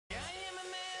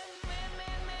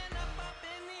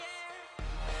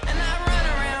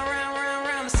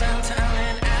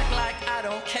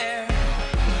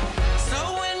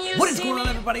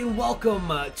everybody, and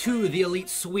welcome to the Elite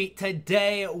Suite.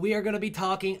 Today, we are going to be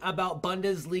talking about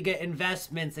Bundesliga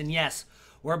investments, and yes,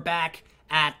 we're back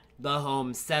at the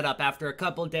home setup after a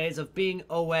couple days of being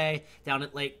away down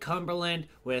at Lake Cumberland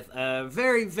with a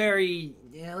very,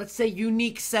 let's say,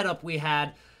 unique setup we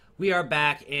had. We are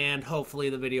back, and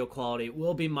hopefully the video quality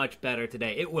will be much better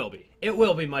today. It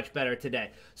will be much better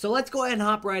today. So let's go ahead and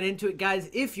hop right into it,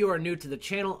 guys. If you are new to the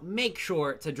channel, make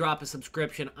sure to drop a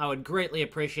subscription. I would greatly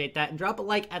appreciate that. And drop a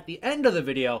like at the end of the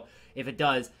video if it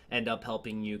does end up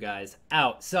helping you guys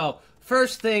out. So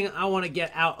first thing I want to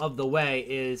get out of the way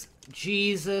is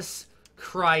Jesus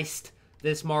Christ.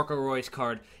 This Marco Reus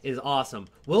card is awesome.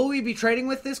 Will we be trading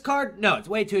with this card? No, it's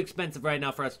way too expensive right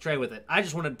now for us to trade with it. I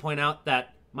just wanted to point out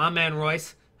that my man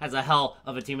Royce has a hell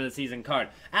of a Team of the Season card.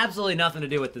 Absolutely nothing to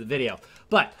do with the video.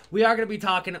 But we are going to be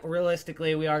talking,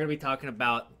 realistically, we are going to be talking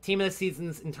about Team of the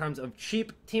Seasons in terms of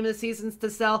cheap Team of the Seasons to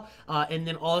sell. And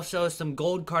then also some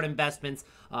gold card investments,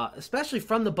 especially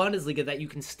from the Bundesliga, that you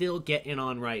can still get in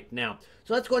on right now.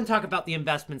 So let's go ahead and talk about the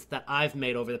investments that I've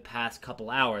made over the past couple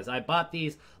hours. I bought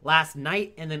these last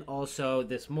night and then also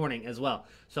this morning as well.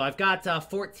 So I've got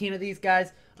 14 of these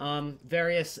guys.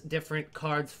 Various different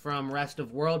cards from rest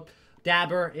of world.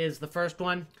 Dabber is the first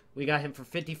one. We got him for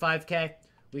 55k.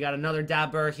 We got another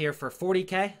Dabber here for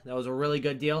 40k. That was a really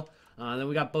good deal. Then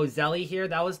we got Bozelli here.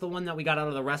 That was the one that we got out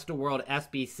of the rest of world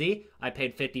SBC. I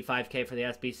paid 55k for the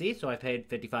SBC, so I paid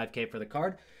 55k for the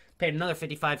card. Paid another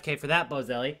 55k for that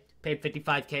Bozelli. Paid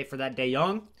 55k for that De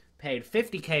Jong. Paid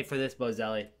 50k for this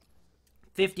Bozelli.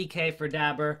 50k for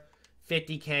Dabber.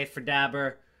 50k for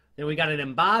Dabber. Then we got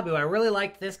an Mbabu. I really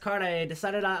liked this card. I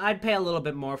decided I'd pay a little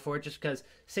bit more for it just because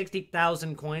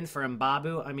 60,000 coins for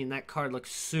Mbabu. I mean, that card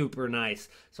looks super nice.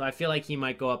 So I feel like he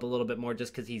might go up a little bit more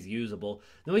just because he's usable.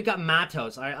 Then we got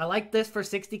Matos. I like this for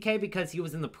 60k because he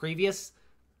was in the previous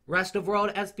rest of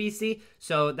world SBC.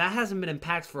 So that hasn't been in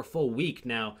packs for a full week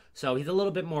now. So he's a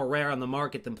little bit more rare on the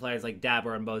market than players like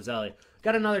Dabber and Bozelli.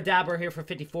 Got another Dabber here for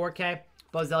 54k.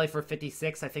 Bozelli for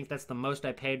 56. I think that's the most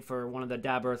I paid for one of the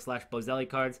Dabber / Bozelli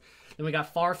cards. Then we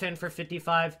got Farfan for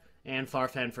 55 and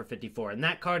Farfan for 54. And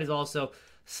that card is also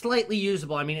slightly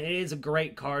usable. I mean, it is a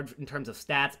great card in terms of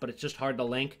stats, but it's just hard to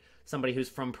link somebody who's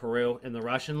from Peru in the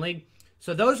Russian league.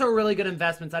 So those are really good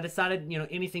investments. I decided,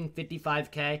 anything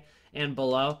 55k and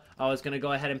below, I was going to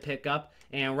go ahead and pick up.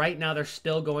 And right now, they're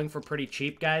still going for pretty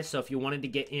cheap, guys. So if you wanted to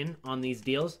get in on these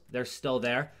deals, they're still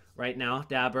there. Right now,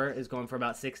 Dabber is going for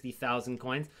about 60,000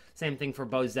 coins. Same thing for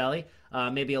Bozelli.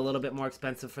 Maybe a little bit more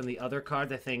expensive from the other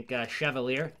cards. I think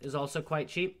Chevalier is also quite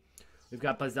cheap. We've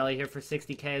got Bozelli here for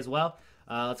 60k as well.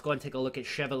 Let's go ahead and take a look at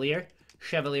Chevalier.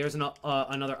 Chevalier is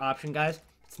another option, guys.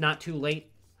 It's not too late.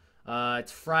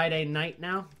 It's Friday night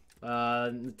now.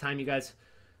 The time you guys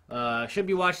should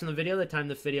be watching the video, the time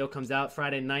the video comes out,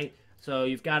 Friday night. So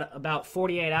you've got about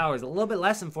 48 hours, a little bit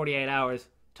less than 48 hours,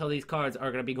 till these cards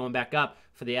are going to be going back up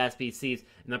for the SBCs,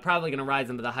 and they're probably going to rise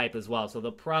into the hype as well. So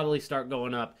they'll probably start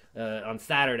going up on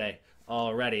Saturday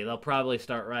already. They'll probably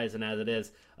start rising as it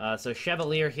is. So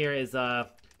Chevalier here is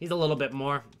he's a little bit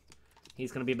more.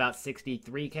 He's going to be about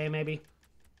 63k maybe.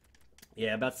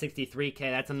 Yeah, about 63k.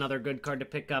 That's another good card to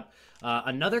pick up.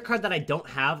 Another card that I don't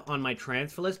have on my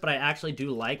transfer list, but I actually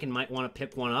do like and might want to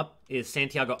pick one up, is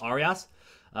Santiago Arias.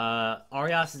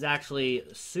 Arias is actually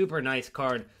a super nice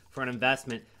card for an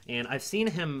investment, and I've seen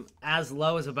him as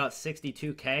low as about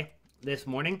 62k this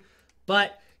morning,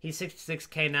 but he's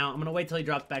 66k now. I'm going to wait till he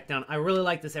drops back down. I really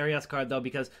like this Arias card, though,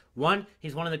 because, one,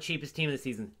 he's one of the cheapest team of the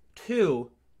season.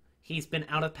 Two, he's been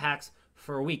out of packs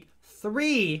for a week.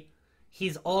 Three,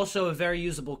 he's also a very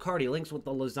usable card. He links with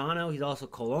the Lozano. He's also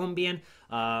Colombian,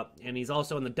 and he's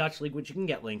also in the Dutch League, which you can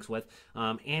get links with,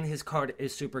 and his card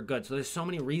is super good. So there's so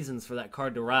many reasons for that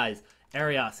card to rise.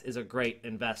 Arias is a great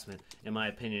investment, in my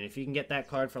opinion. If you can get that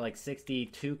card for like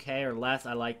 62k or less,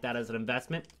 I like that as an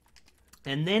investment.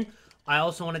 And then I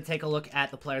also want to take a look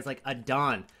at the players like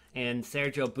Adon and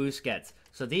Sergio Busquets.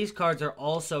 So these cards are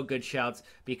also good shouts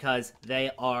because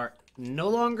they are no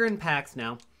longer in packs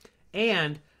now,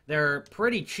 and they're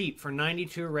pretty cheap for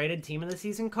 92 rated Team of the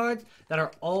Season cards that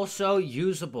are also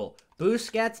usable.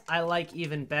 Busquets I like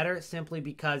even better simply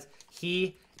because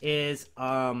he is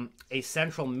a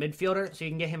central midfielder, so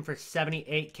you can get him for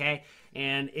 78k.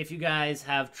 And if you guys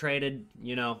have traded,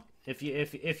 if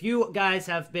you guys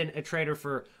have been a trader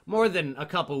for more than a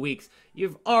couple weeks,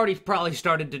 you've already probably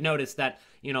started to notice that,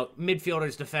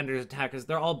 midfielders, defenders, attackers,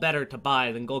 they're all better to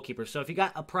buy than goalkeepers. So if you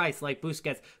got a price like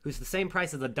Busquets, who's the same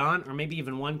price as a Don, or maybe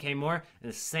even 1k more,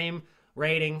 and the same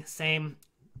rating, same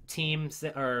team,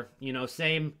 or,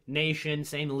 same nation,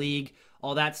 same league,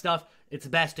 all that stuff, it's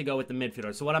best to go with the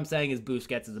midfielder. So what I'm saying is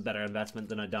Busquets is a better investment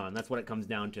than Adon. That's what it comes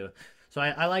down to. So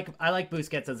I like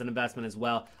Busquets as an investment as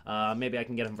well. Maybe I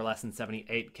can get him for less than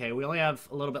 78K. We only have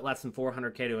a little bit less than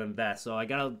 400K to invest, so I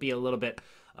gotta be a little bit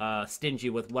stingy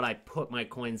with what I put my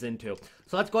coins into.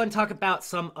 So let's go ahead and talk about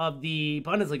some of the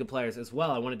Bundesliga players as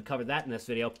well. I wanted to cover that in this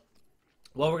video.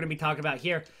 What we're going to be talking about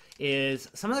here is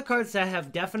some of the cards that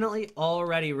have definitely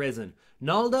already risen.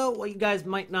 Naldo, what you guys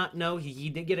might not know, he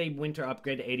did get a winter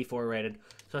upgrade to 84 rated,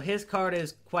 so his card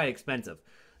is quite expensive.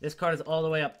 This card is all the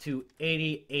way up to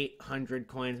 8,800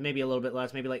 coins, maybe a little bit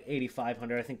less, maybe like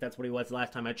 8,500. I think that's what he was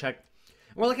last time I checked.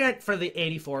 We're looking at for the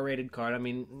 84 rated card. I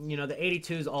mean, you know, the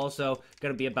 82 is also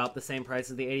going to be about the same price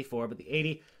as the 84, but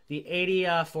the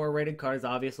 84 rated card is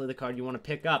obviously the card you want to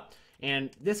pick up.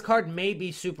 And this card may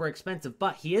be super expensive,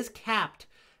 but he is capped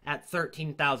at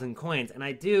 13,000 coins, and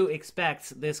I do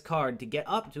expect this card to get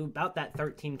up to about that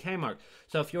 13K mark.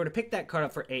 So if you were to pick that card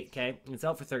up for 8K and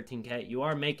sell it for 13K, you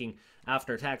are making,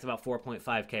 after tax, about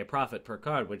 4.5K profit per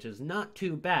card, which is not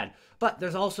too bad. But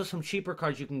there's also some cheaper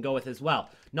cards you can go with as well.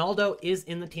 Naldo is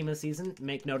in the team of the season,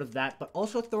 make note of that, but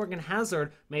also Thorgan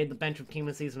Hazard made the bench of team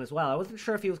of the season as well. I wasn't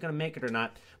sure if he was going to make it or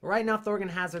not, but right now Thorgan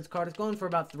Hazard's card is going for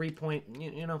about maybe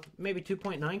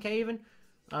 2.9K even.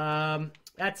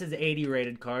 That's his 80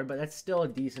 rated card, but that's still a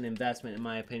decent investment in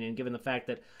my opinion, given the fact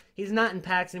that he's not in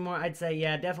packs anymore. I'd say,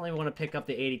 yeah, definitely want to pick up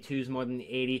the 82s more than the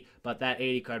 80, but that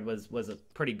 80 card was a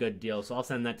pretty good deal, so I'll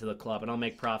send that to the club, and I'll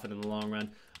make profit in the long run.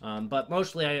 But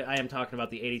mostly I am talking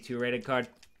about the 82 rated card,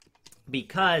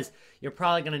 because you're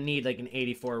probably going to need like an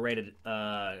 84 rated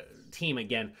team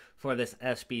again for this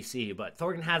SBC. But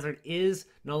Thorgan Hazard is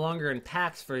no longer in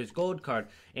packs for his gold card,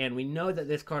 and we know that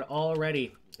this card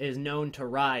already is known to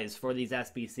rise for these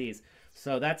SBCs.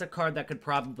 So that's a card that could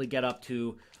probably get up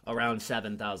to around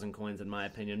 7,000 coins in my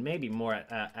opinion, maybe more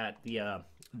at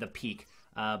the peak.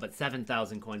 But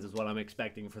 7,000 coins is what I'm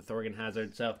expecting for Thorgan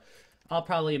Hazard. So I'll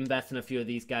probably invest in a few of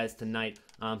these guys tonight.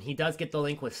 He does get the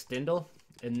link with Stindl,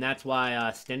 and that's why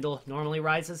Stindl normally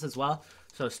rises as well.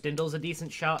 So Stindl's a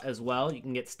decent shout as well. You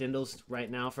can get Stindl's right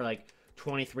now for like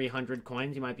 2,300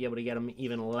 coins. You might be able to get them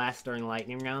even less during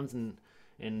lightning rounds and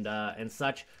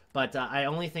such. But I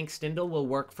only think Stindl will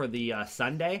work for the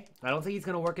Sunday. I don't think he's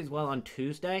going to work as well on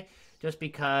Tuesday, just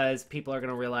because people are going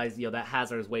to realize, you know, that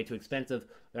Hazard is way too expensive.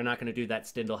 They're not going to do that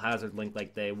Stindl Hazard link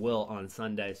like they will on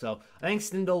Sunday. So I think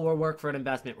Stindl will work for an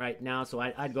investment right now. So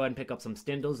I'd go ahead and pick up some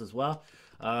Stindls as well.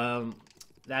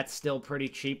 That's still pretty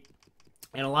cheap.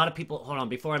 And a lot of people, hold on,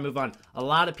 before I move on, a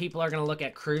lot of people are going to look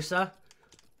at Cruza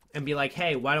and be like,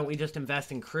 hey, why don't we just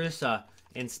invest in Cruza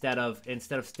instead of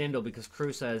Stindl, because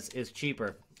Cruza is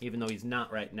cheaper, even though he's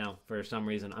not right now for some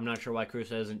reason. I'm not sure why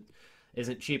Cruza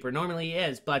isn't cheaper. Normally he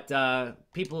is, but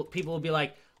people will be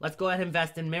like, let's go ahead and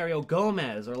invest in Mario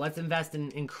Gomez, or let's invest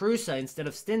in Cruza instead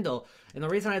of Stindl. And the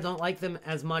reason I don't like them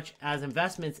as much as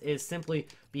investments is simply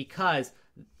because,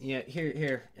 yeah,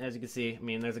 here, as you can see, I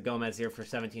mean, there's a Gomez here for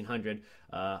 1,700.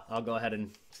 I'll go ahead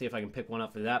and see if I can pick one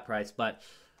up for that price, but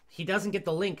he doesn't get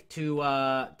the link to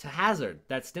Hazard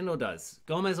that Stindl does.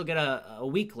 Gomez will get a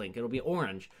weak link. It'll be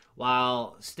orange,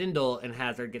 while Stindl and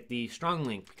Hazard get the strong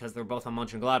link because they're both on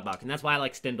Mönchengladbach. And that's why I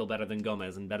like Stindl better than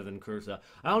Gomez and better than Cruza.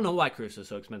 I don't know why Cruza is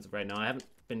so expensive right now. I haven't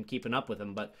been keeping up with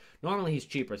him, but normally he's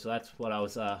cheaper, so that's what I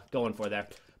was going for there.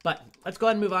 But let's go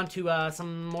ahead and move on to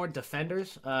some more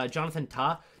defenders. Jonathan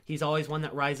Tah, he's always one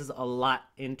that rises a lot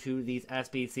into these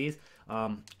SBCs.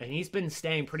 And he's been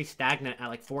staying pretty stagnant at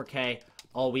like 4K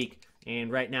all week, and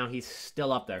right now he's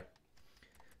still up there.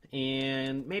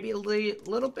 And maybe a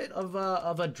little bit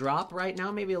of a drop right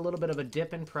now, maybe a little bit of a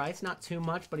dip in price, not too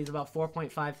much, but he's about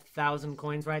 4.5 thousand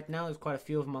coins right now. There's quite a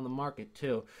few of them on the market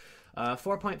too.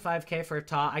 4.5K for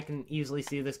Tah. I can easily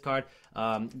see this card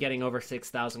getting over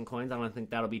 6,000 coins. I don't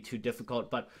think that'll be too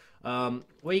difficult, but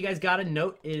what you guys gotta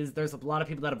note is there's a lot of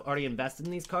people that have already invested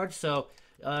in these cards, so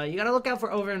you gotta look out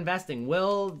for over-investing.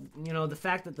 Will, you know, the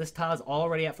fact that this Tah is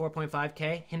already at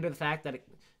 4.5K hinder the fact that it,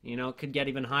 you know, could get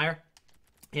even higher?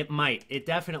 It might. It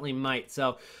definitely might.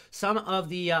 So some of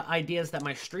the ideas that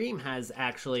my stream has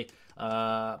actually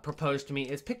proposed to me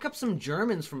is pick up some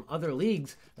Germans from other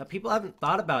leagues that people haven't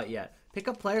thought about yet. Pick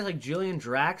up players like Julian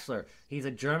Draxler. He's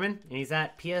a German, and he's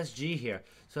at PSG here.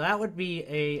 So that would be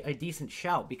a decent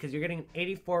shout, because you're getting an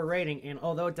 84 rating, and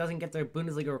although it doesn't get their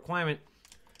Bundesliga requirement,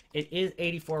 it is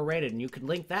 84 rated, and you could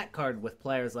link that card with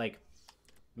players like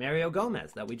Mario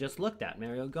Gomez that we just looked at.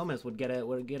 Mario Gomez would get a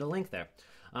link there.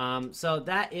 So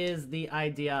that is the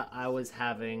idea I was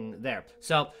having there.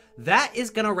 So that is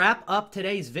going to wrap up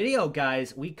today's video,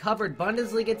 guys. We covered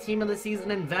Bundesliga Team of the Season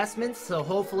investments, so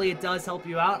hopefully it does help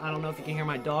you out. I don't know if you can hear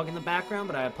my dog in the background,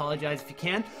 but I apologize if you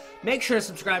can. Make sure to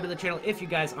subscribe to the channel if you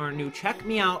guys are new. Check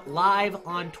me out live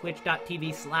on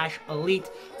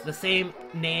twitch.tv/elite. It's the same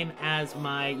name as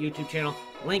my YouTube channel.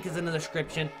 Link is in the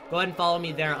description. Go ahead and follow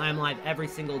me there. I'm live every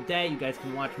single day. You guys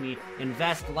can watch me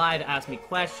invest live, ask me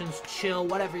questions, chill,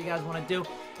 whatever you guys want to do.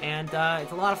 And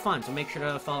it's a lot of fun, so make sure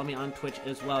to follow me on Twitch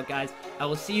as well, guys. I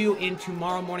will see you in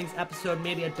tomorrow morning's episode,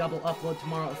 maybe a double upload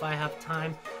tomorrow if I have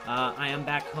time. I am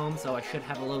back home, so I should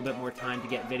have a little bit more time to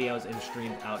get videos and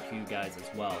streamed out to you guys as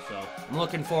well. So I'm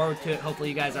looking forward to it. Hopefully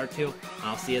you guys are too.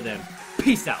 I'll see you then.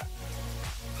 Peace out.